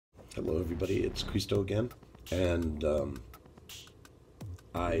Hello, everybody. It's Christo again, and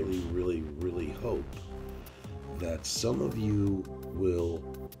I really hope that some of you will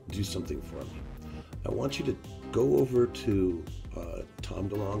do something for me. I want you to go over to Tom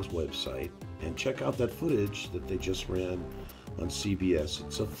DeLonge's website and check out that footage that they just ran on CBS.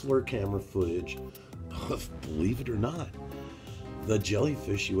 It's a FLIR camera footage of, believe it or not, the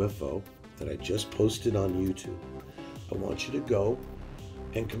jellyfish UFO that I just posted on YouTube. I want you to go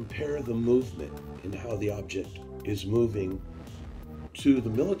and compare the movement and how the object is moving to the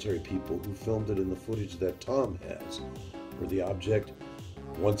military people who filmed it in the footage that Tom has, where the object,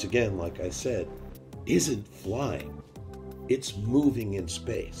 once again, like I said, isn't flying. It's moving in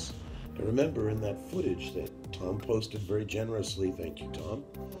space. And remember, in that footage that Tom posted very generously, thank you, Tom,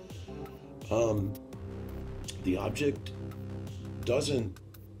 the object doesn't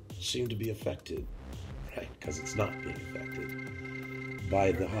seem to be affected, right? Because it's not being affected by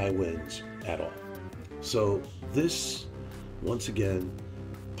the high winds at all. So this, once again,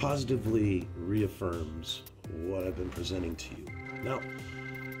 positively reaffirms what I've been presenting to you. Now,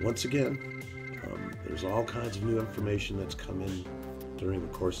 once again, there's all kinds of new information that's come in during the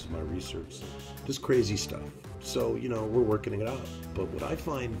course of my research. Just crazy stuff. So, we're working it out. But what I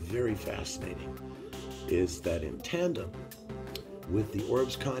find very fascinating is that in tandem with the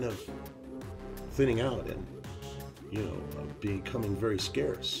orbs kind of thinning out and becoming very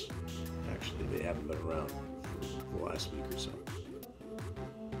scarce. Actually, they haven't been around for the last week or so.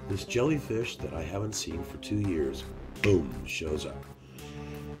 This jellyfish that I haven't seen for 2 years, boom, shows up.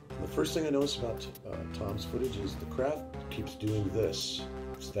 And the first thing I notice about Tom's footage is the craft keeps doing this.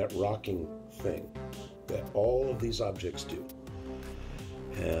 It's that rocking thing that all of these objects do.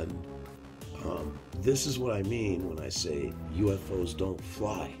 And this is what I mean when I say UFOs don't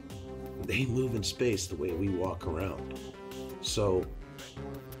fly. They move in space the way we walk around. So,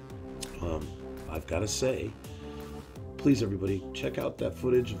 I've got to say, please everybody, check out that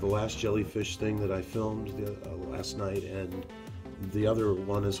footage of the last jellyfish thing that I filmed last night, and the other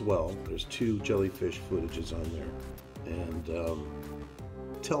one as well. There's 2 jellyfish footages on there. And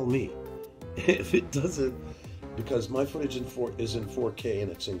tell me if it doesn't, because my footage is in 4K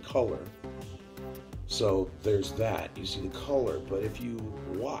and it's in color. So there's that. You see the color, but if you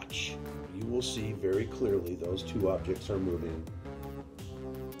watch, you will see very clearly those 2 objects are moving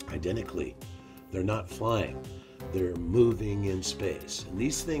identically. They're not flying. They're moving in space. And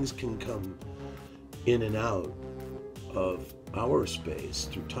these things can come in and out of our space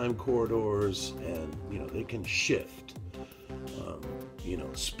through time corridors, and they can shift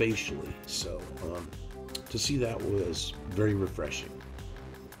spatially. So to see that was very refreshing.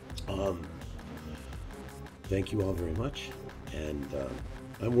 Thank you all very much, and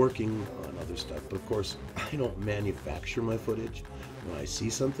I'm working on other stuff, but of course I don't manufacture my footage. When I see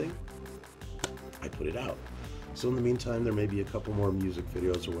something, I put it out. So in the meantime, there may be a couple more music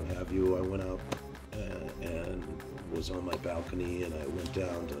videos or what have you. I went out and was on my balcony, and I went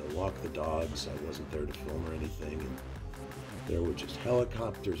down to walk the dogs. I wasn't there to film or anything, and there were just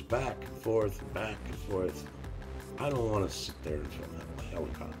helicopters back and forth and back and forth. I don't want to sit there and film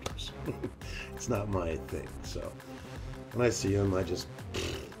helicopters. It's not my thing. So when I see them, I just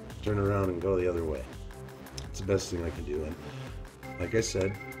turn around and go the other way. It's the best thing I can do. And like I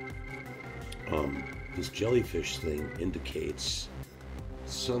said, this jellyfish thing indicates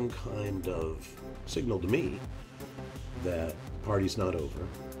some kind of signal to me that the party's not over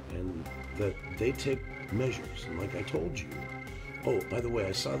and that they take measures. And like I told you, oh, by the way,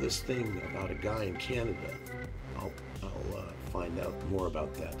 I saw this thing about a guy in Canada. I'll find out more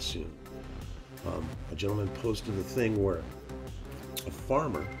about that soon. A gentleman posted a thing where a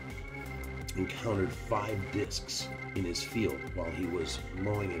farmer encountered 5 discs in his field while he was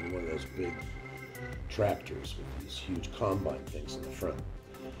mowing in one of those big tractors with these huge combine things in the front.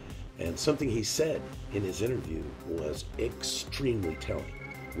 And something he said in his interview was extremely telling,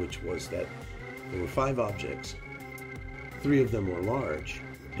 which was that there were 5 objects. 3 of them were large,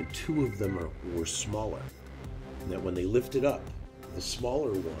 and 2 of them were smaller. And that when they lifted up, the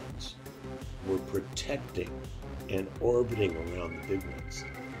smaller ones were protecting and orbiting around the big ones,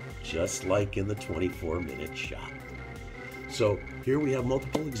 just like in the 24-minute shot. So here we have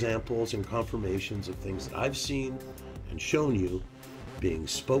multiple examples and confirmations of things that I've seen and shown you being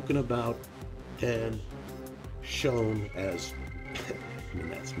spoken about and shown as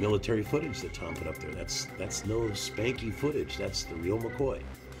that's military footage that Tom put up there. That's no spanky footage. That's the real McCoy.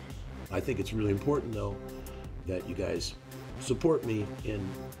 I think it's really important, though, that you guys support me in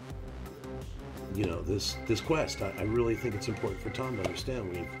this quest. I really think it's important for Tom to understand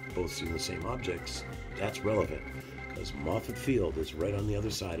we've both seen the same objects. That's relevant, because Moffett Field is right on the other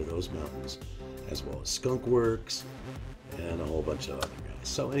side of those mountains, as well as Skunk Works and a whole bunch of other guys.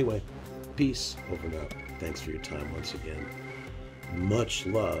 So anyway, peace, over and out. Thanks for your time once again. Much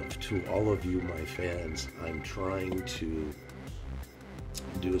love to all of you, my fans. I'm trying to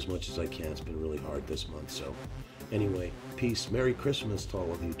do as much as I can. It's been really hard this month. So anyway, peace. Merry Christmas to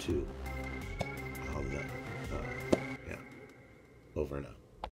all of you too. Yeah, over and out.